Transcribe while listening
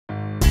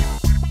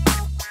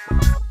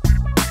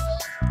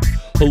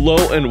Hello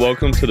and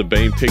welcome to the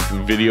betting pick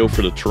video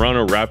for the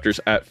Toronto Raptors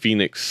at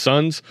Phoenix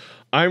Suns.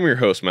 I'm your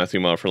host, Matthew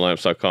Mott from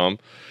Lamps.com,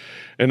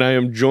 and I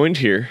am joined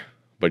here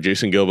by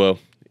Jason Gilbo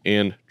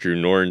and Drew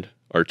Norton,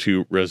 our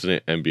two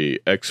resident NBA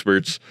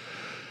experts.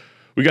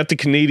 We got the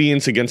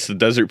Canadians against the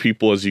Desert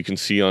People, as you can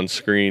see on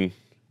screen.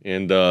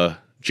 And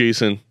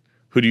Jason,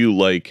 who do you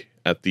like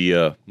at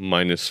the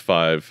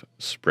 -5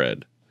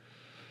 spread?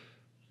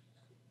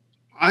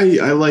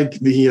 I like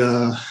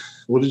the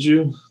what did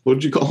you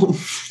call them?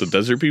 The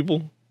Desert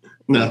People?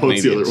 No,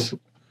 what's the other one?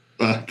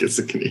 I guess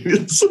the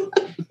Canadians.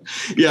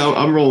 Yeah,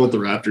 I'm rolling with the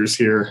Raptors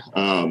here.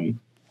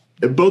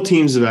 Both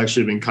teams have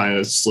actually been kind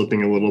of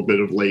slipping a little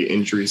bit of late.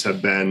 Injuries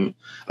have been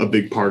a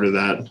big part of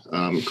that.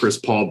 Chris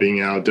Paul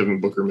being out,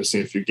 Devin Booker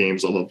missing a few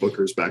games, although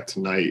Booker's back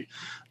tonight.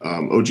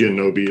 OG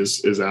Anunoby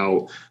is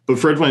out. But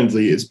Fred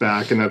VanVleet is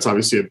back, and that's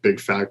obviously a big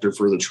factor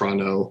for the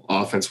Toronto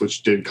offense,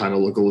 which did kind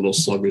of look a little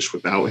sluggish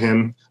without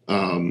him.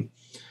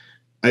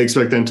 I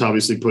expect them to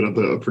obviously put up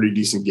a pretty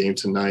decent game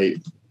tonight.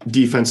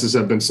 Defenses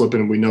have been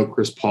slipping. We know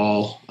Chris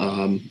Paul,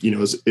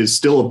 is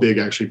still a big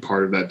actually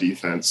part of that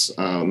defense.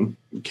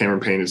 Cameron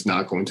Payne is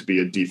not going to be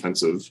a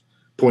defensive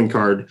point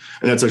guard,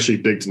 and that's actually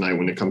big tonight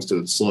when it comes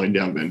to slowing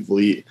down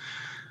VanVleet.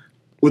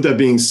 With that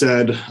being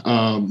said,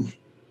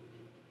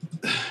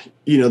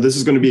 this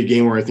is going to be a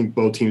game where I think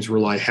both teams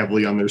rely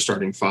heavily on their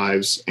starting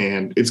fives,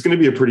 and it's going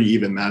to be a pretty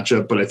even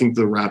matchup, but I think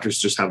the Raptors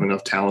just have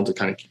enough talent to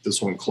kind of keep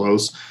this one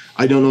close.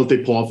 I don't know if they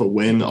pull off a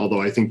win,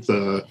 although I think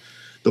the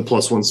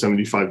plus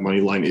 175 money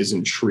line is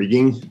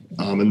intriguing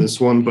in this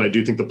one, but I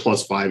do think the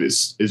 +5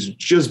 is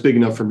just big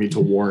enough for me to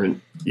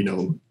warrant,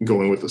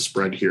 going with a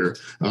spread here.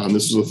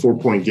 This was a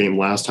 4-point game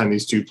last time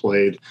these two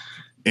played.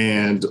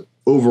 And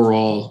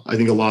overall, I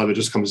think a lot of it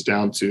just comes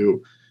down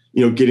to,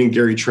 getting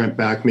Gary Trent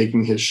back,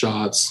 making his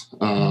shots.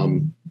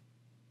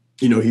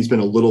 He's been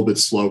a little bit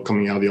slow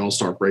coming out of the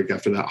All-Star break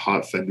after that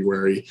hot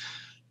February.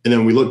 And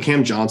then we look,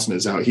 Cam Johnson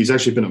is out. He's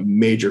actually been a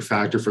major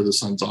factor for the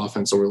Suns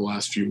offense over the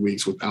last few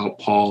weeks without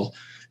Paul.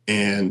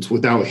 And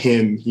without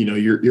him,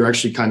 you're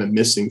actually kind of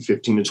missing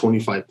 15 to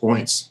 25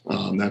 points.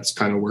 That's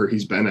kind of where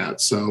he's been at.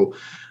 So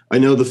I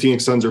know the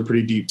Phoenix Suns are a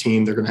pretty deep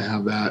team. They're going to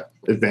have that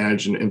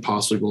advantage and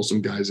possibly roll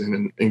some guys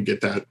in and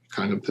get that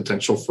kind of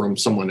potential from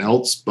someone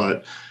else.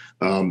 But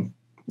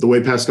the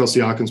way Pascal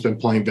Siakam's been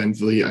playing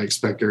VanVleet, I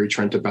expect Gary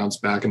Trent to bounce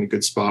back in a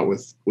good spot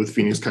with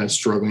Phoenix kind of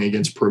struggling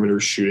against perimeter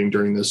shooting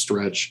during this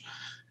stretch.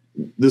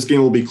 This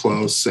game will be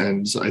close,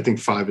 and I think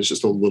 5 is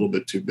just a little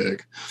bit too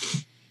big.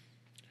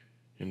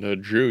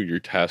 And Drew, you're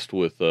tasked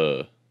with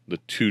the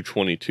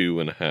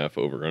 222.5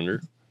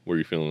 over/under. Where are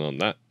you feeling on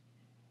that?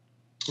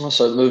 Well,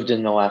 so it moved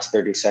in the last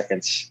 30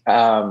 seconds.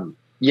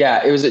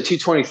 It was at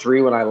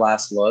 223 when I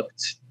last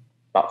looked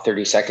about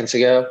 30 seconds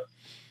ago.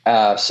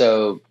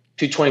 So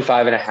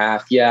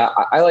 225.5. Yeah,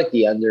 I like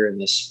the under in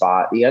this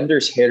spot. The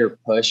under's hit or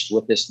pushed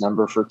with this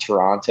number for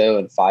Toronto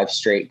in 5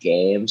 straight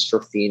games.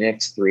 For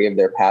Phoenix, 3 of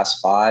their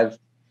past 5.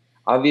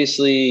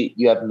 Obviously,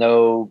 you have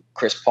no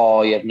Chris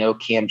Paul. You have no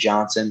Cam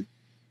Johnson.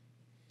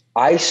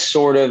 I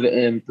sort of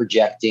am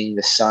projecting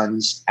the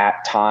Suns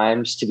at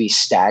times to be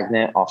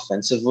stagnant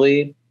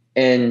offensively.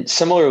 And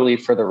similarly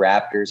for the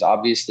Raptors,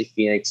 obviously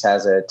Phoenix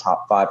has a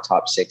top 5,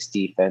 top 6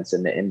 defense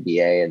in the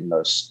NBA in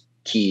most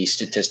key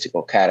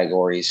statistical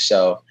categories.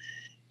 So,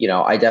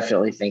 I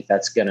definitely think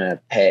that's going to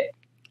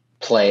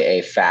play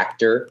a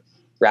factor.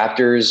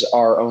 Raptors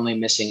are only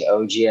missing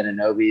OG and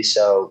Anunoby,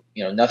 so,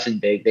 nothing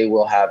big. They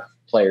will have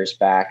players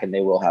back and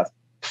they will have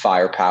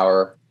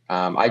firepower.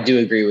 I do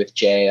agree with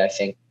Jay. I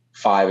think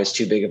 5 is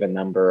too big of a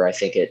number. I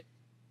think at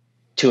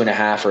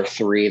 2.5 or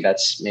 3,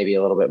 that's maybe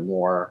a little bit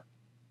more.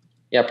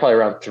 Yeah, probably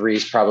around 3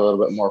 is probably a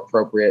little bit more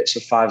appropriate.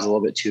 So 5 is a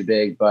little bit too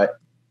big, but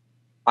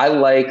I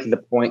like the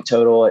point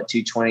total at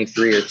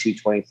 223 or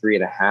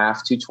 223.5,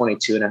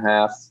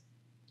 222.5.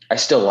 I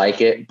still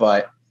like it,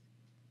 but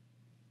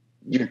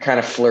you're kind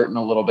of flirting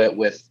a little bit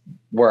with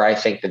where I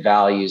think the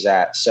value's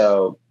at.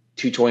 So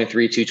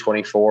 223,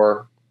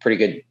 224,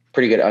 pretty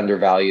good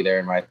undervalue there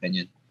in my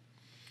opinion.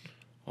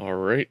 All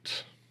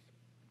right.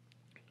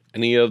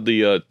 Any of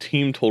the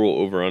team total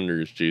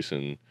over-unders,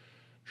 Jason,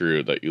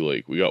 Drew, that you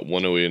like? We got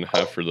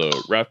 108.5 for the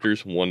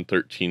Raptors,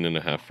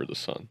 113.5 for the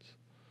Suns.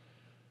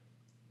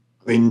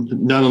 I mean,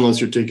 not unless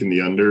you're taking the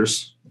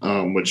unders,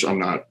 which I'm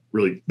not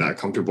really that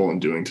comfortable in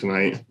doing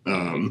tonight.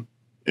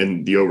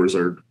 And the overs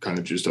are kind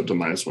of juiced up to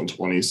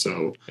 -120.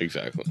 So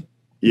exactly.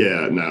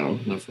 Yeah, no,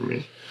 not for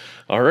me.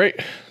 All right.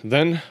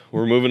 Then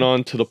we're moving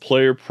on to the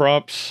player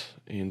props.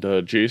 And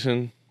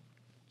Jason,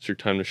 it's your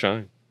time to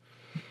shine.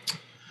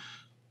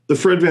 The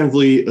Fred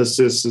VanVleet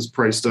assist is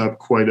priced up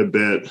quite a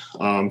bit.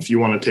 If you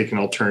want to take an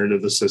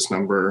alternative assist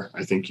number,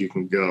 I think you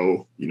can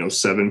go,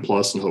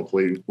 7+ and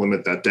hopefully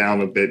limit that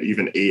down a bit.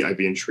 Even 8, I'd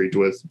be intrigued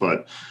with.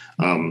 But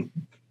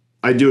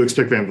I do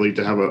expect VanVleet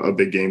to have a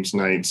big game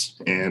tonight,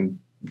 and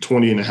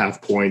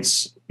 20.5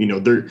 points.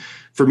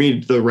 For me,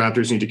 the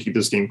Raptors need to keep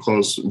this game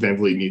close.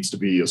 VanVleet needs to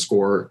be a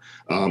scorer.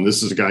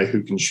 This is a guy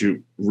who can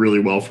shoot really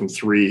well from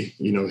 3.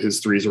 His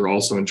threes are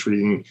also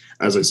intriguing.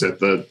 As I said,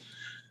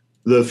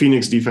 the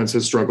Phoenix defense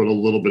has struggled a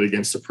little bit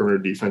against the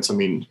perimeter defense. I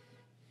mean,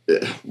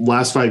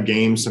 last 5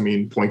 games, I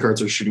mean, point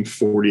guards are shooting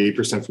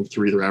 48% from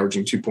 3. They're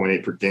averaging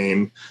 2.8 per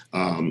game.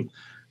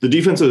 The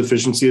defensive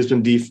efficiency has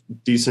been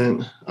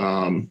decent,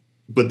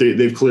 but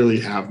they've clearly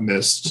have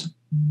missed,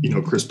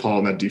 Chris Paul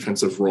in that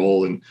defensive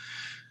role. And,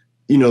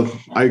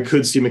 I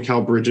could see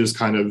Mikal Bridges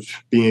kind of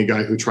being a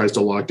guy who tries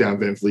to lock down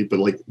Van Vliet, but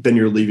like then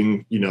you're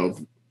leaving,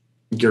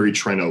 Gary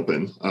Trent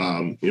open.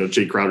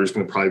 Jake Crowder is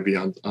going to probably be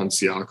on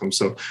Siakam.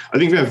 So I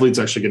think Van Vliet's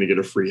actually going to get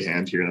a free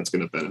hand here, and that's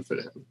going to benefit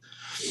him.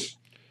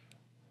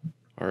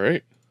 All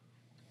right.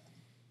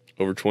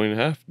 Over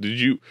 20.5. Do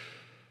you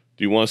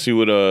want to see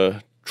what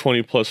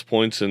 20+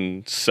 points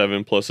and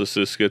 7+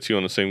 assists gets you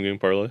on the same game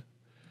parlay?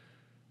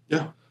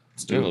 Yeah.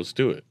 Let's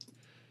do it.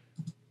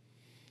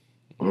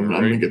 I'm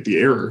going to get the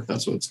error.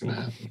 That's what's going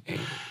to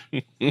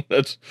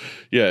happen.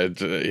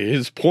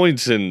 His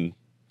points and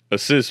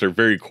assists are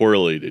very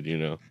correlated,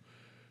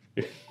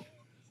 So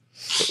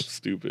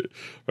stupid.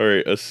 All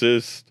right,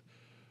 assist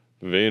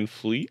Van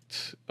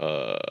Fleet.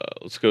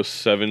 Let's go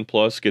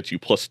 7+, gets you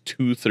plus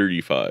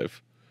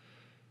 235.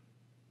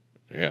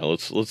 Yeah,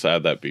 let's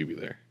add that baby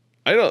there.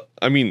 I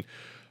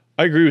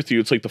agree with you.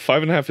 It's like the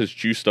 5.5 is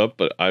juiced up,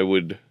 but I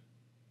would,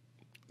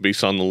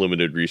 based on the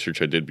limited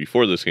research I did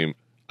before this game,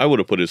 I would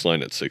have put his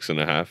line at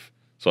 6.5.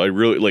 So I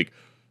really like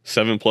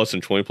 7+ and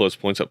 20+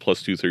 points at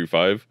plus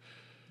 235.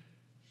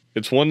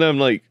 It's one that I'm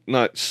like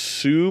not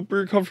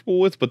super comfortable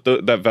with, but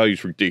that value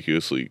is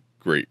ridiculously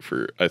great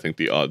for, I think,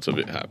 the odds of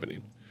it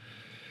happening.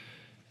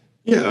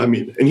 Yeah, I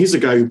mean, and he's a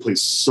guy who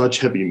plays such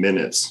heavy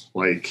minutes.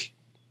 Like,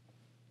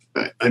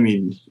 I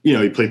mean,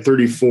 he played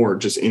 34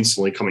 just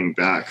instantly coming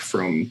back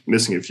from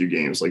missing a few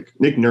games. Like,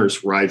 Nick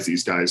Nurse rides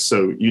these guys,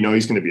 so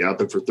he's going to be out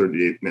there for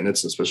 38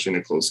 minutes, especially in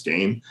a close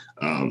game.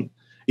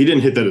 He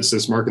didn't hit that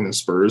assist mark in the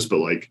Spurs, but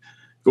like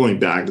going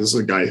back, this is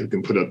a guy who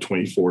can put up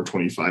 24,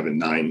 25, and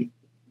 9,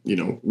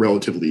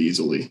 relatively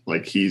easily.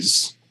 Like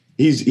he's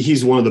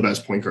one of the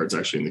best point guards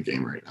actually in the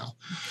game right now.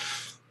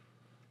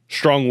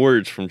 Strong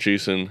words from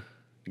Jason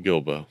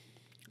Gilbo.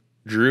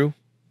 Drew,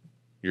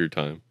 your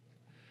time.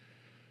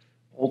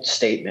 Old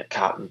statement,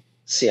 Cotton.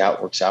 See how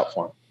it works out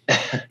for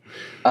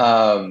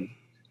him.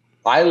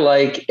 I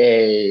like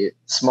a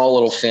small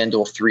little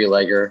FanDuel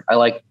 3-legger. I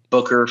like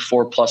Booker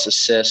 4+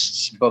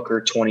 assists,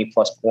 Booker 20+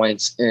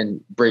 points,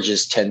 and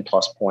Bridges 10+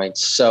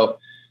 points. So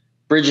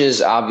Bridges,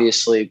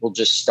 obviously, we'll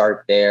just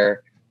start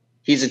there.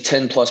 He's a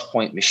 10+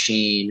 point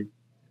machine.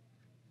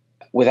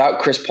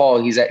 Without Chris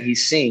Paul,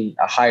 he's seeing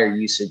a higher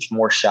usage,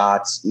 more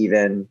shots.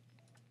 Even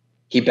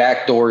he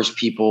backdoors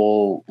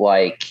people.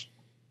 Like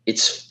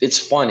it's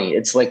funny.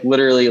 It's like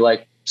literally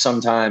like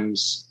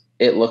sometimes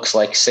it looks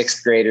like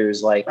 6th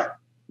graders like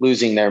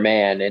losing their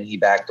man, and he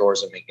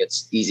backdoors them and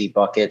gets easy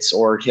buckets.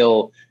 Or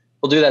he'll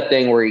do that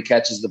thing where he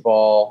catches the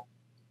ball,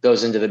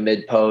 goes into the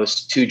mid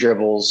post, 2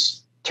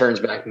 dribbles, turns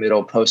back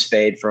middle, post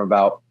fade from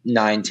about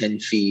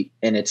 9-10 feet.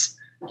 And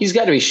he's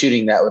got to be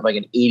shooting that with like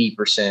an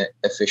 80%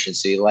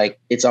 efficiency. Like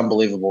it's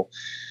unbelievable.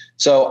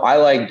 So I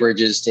like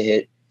Bridges to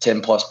hit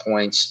 10+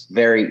 points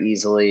very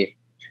easily.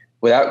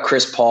 Without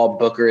Chris Paul,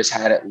 Booker has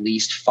had at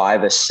least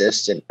 5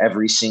 assists in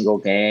every single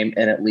game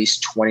and at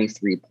least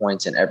 23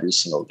 points in every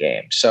single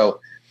game.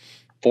 So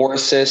 4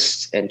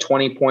 assists and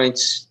 20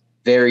 points,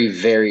 very,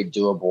 very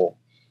doable.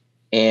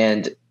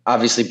 And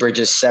obviously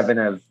Bridges,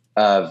 7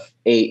 of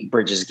 8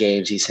 Bridges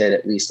games, he's hit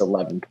at least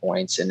 11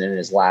 points. And in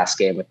his last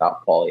game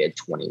without Paul, he had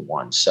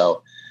 21.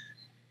 So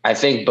I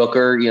think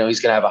Booker, he's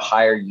going to have a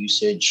higher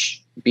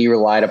usage, be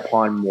relied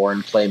upon more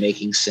in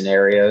playmaking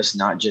scenarios,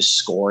 not just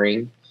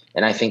scoring.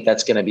 And I think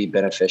that's going to be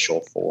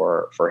beneficial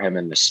for him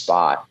in the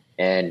spot.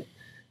 And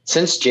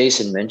since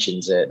Jason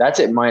mentions it, that's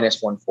at minus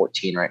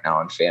 114 right now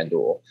on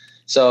FanDuel.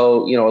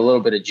 So, a little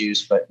bit of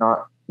juice, but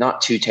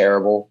not too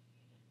terrible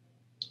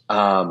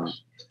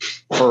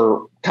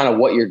for kind of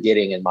what you're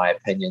getting, in my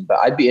opinion. But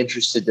I'd be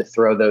interested to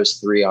throw those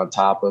 3 on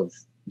top of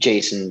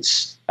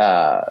Jason's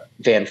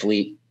Van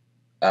Fleet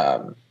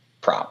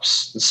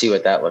props and see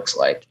what that looks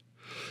like.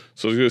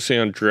 So I was going to say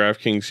on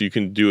DraftKings, you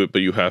can do it,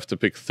 but you have to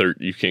pick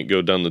 30. You can't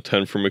go down to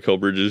 10 for Mikal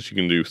Bridges. You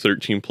can do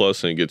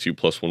 13+, and it gets you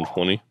plus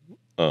 120.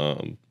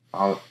 I'm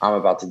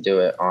about to do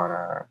it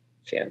on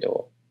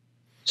FanDuel.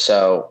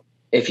 So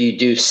if you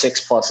do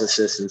 6+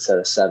 assists instead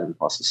of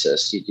 7+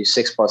 assists, you do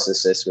 6+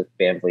 assists with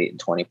Van Vliet and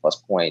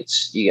 20+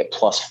 points, you get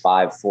plus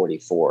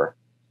 544.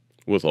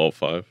 With all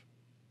 5?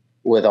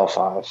 With all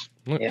 5.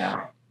 What?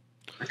 Yeah.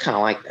 I kind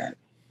of like that.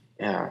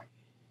 Yeah.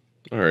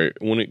 All right.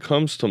 When it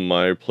comes to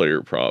my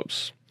player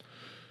props,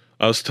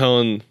 I was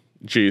telling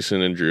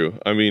Jason and Drew,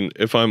 I mean,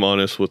 if I'm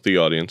honest with the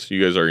audience,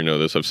 you guys already know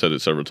this, I've said it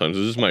several times,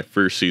 this is my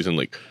first season,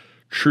 like,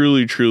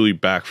 truly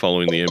back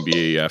following the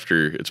NBA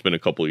after it's been a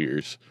couple of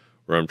years,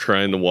 where I'm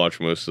trying to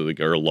watch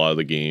or a lot of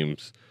the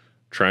games,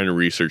 trying to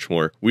research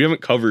more. We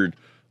haven't covered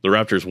the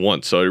Raptors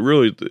once, so it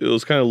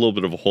was kind of a little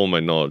bit of a hole in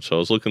my knowledge, so I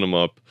was looking them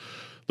up.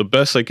 The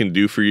best I can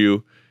do for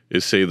you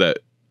is say that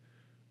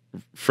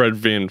Fred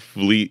Van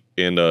Vliet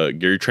and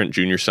Gary Trent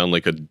Jr. sound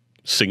like a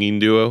singing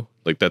duo.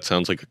 Like that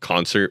sounds like a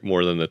concert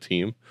more than a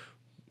team.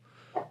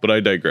 But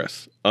I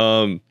digress.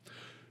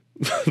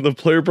 the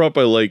player prop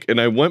I like,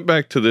 and I went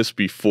back to this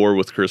before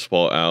with Chris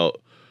Paul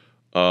out.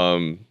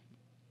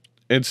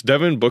 It's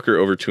Devin Booker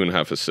over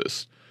 2.5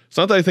 assists. It's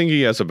not that I think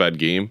he has a bad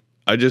game.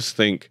 I just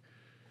think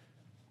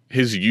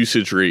his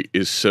usage rate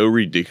is so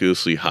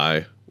ridiculously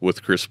high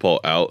with Chris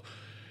Paul out.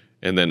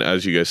 And then,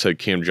 as you guys said,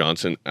 Cam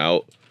Johnson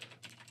out.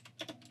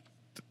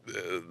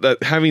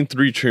 That having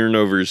 3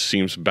 turnovers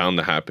seems bound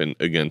to happen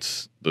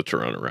against the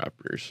Toronto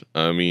Raptors.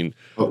 I mean...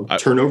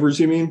 turnovers,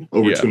 you mean?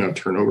 Over 2.5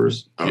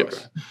 turnovers? Oh, yes.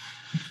 Okay.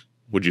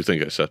 What'd you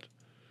think I said?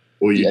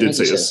 Well, you did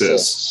say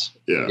assists.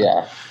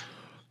 Yeah.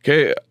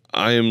 Okay,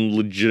 I am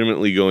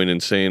legitimately going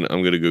insane.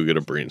 I'm going to go get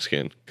a brain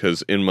scan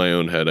because in my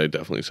own head, I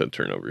definitely said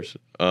turnovers.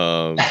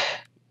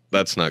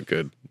 That's not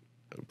good.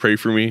 Pray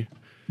for me.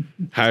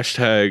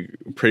 Hashtag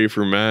pray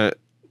for Matt.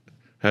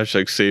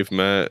 Hashtag save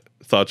Matt.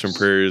 Thoughts and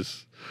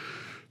prayers.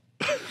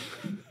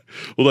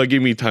 Well, that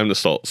gave me time to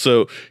stall.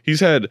 So he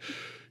had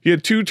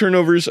 2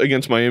 turnovers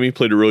against Miami,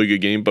 played a really good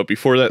game, but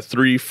before that,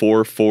 3,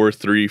 4, 4,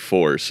 3,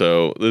 4.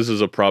 So this is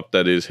a prop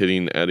that is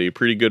hitting at a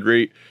pretty good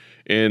rate.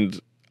 And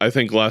I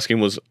think last game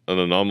was an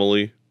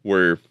anomaly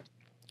where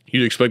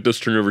you'd expect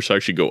those turnovers to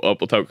actually go up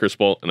without Chris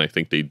Paul, and I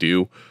think they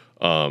do.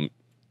 The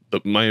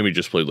Miami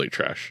just played like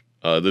trash.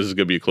 This is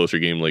going to be a closer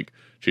game, like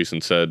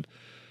Jason said.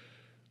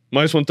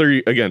 Minus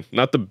 130, again,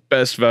 not the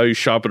best value,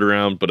 shop it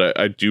around, but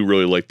I do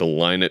really like the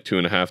line at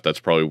 2.5.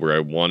 That's probably where I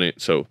want it.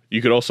 So you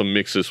could also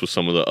mix this with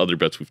some of the other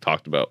bets we've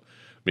talked about.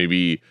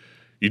 Maybe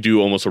you do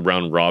almost a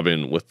round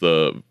robin with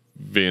the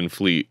Van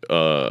Fleet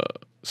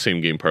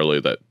same game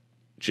parlay that,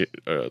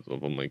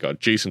 oh my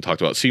God, Jason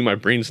talked about. See, my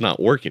brain's not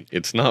working.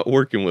 It's not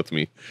working with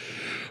me.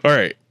 All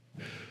right.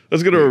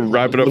 Let's go to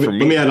wrap it up for me.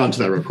 Let me add on to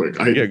that real quick.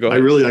 Go ahead. I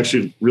really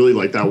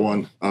like that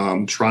one.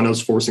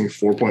 Toronto's forcing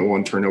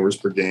 4.1 turnovers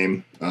per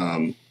game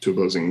to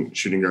opposing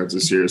shooting guards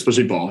this year,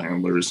 especially ball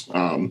handlers.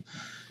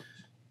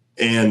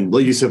 And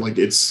like you said, like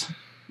it's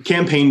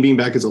campaign being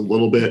back is a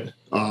little bit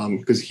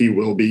because he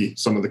will be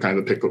some of the kind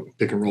of pick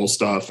and roll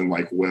stuff and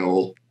like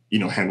will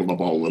handle the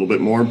ball a little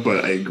bit more.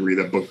 But I agree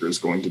that Booker is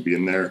going to be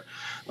in there.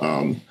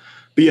 But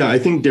yeah, I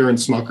think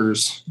Darren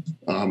Smucker's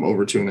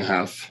over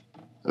 2.5.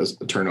 As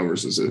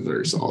turnovers is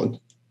very solid.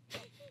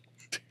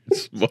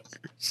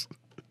 Smuckers.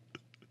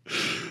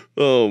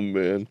 Oh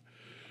man,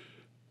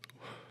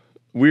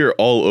 we are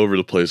all over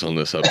the place on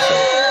this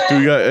episode. Do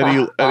we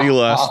got any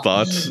last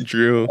thoughts,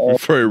 Drew,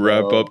 before I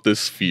wrap up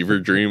this fever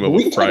dream of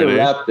a Friday? We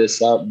better wrap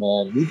this up,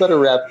 man. We better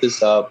wrap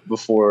this up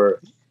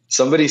before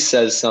somebody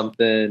says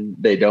something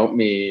they don't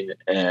mean.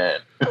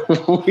 And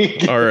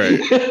all right.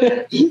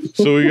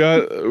 So we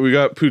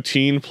got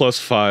Poutine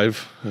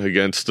 +5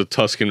 against the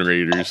Tuscan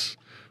Raiders.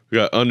 We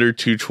got under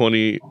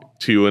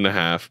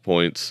 222.5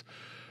 points.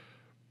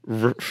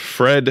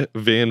 Fred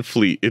Van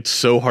Fleet. It's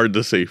so hard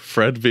to say.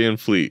 Fred Van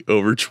Fleet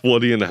over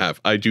 20.5.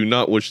 I do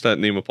not wish that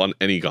name upon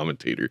any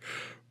commentator.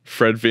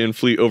 Fred Van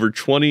Fleet over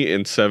 20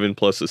 and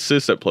 7+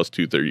 assists at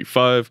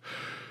 +235.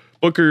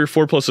 Booker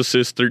 4+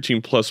 assists,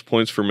 13+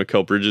 points for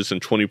Mikal Bridges,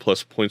 and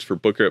 20+ points for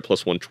Booker at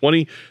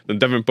 +120. Then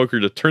Devin Booker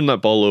to turn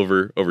that ball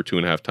over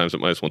 2.5 times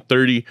at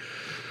 -130.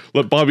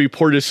 Let Bobby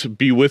Portis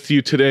be with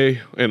you today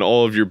and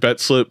all of your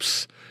bet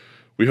slips.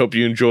 We hope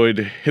you enjoyed.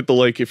 Hit the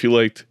like if you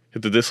liked.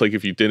 Hit the dislike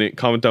if you didn't.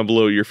 Comment down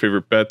below your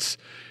favorite bets.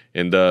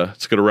 And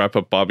it's going to wrap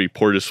up Bobby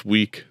Portis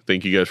week.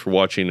 Thank you guys for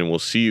watching, and we'll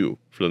see you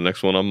for the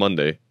next one on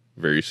Monday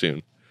very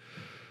soon.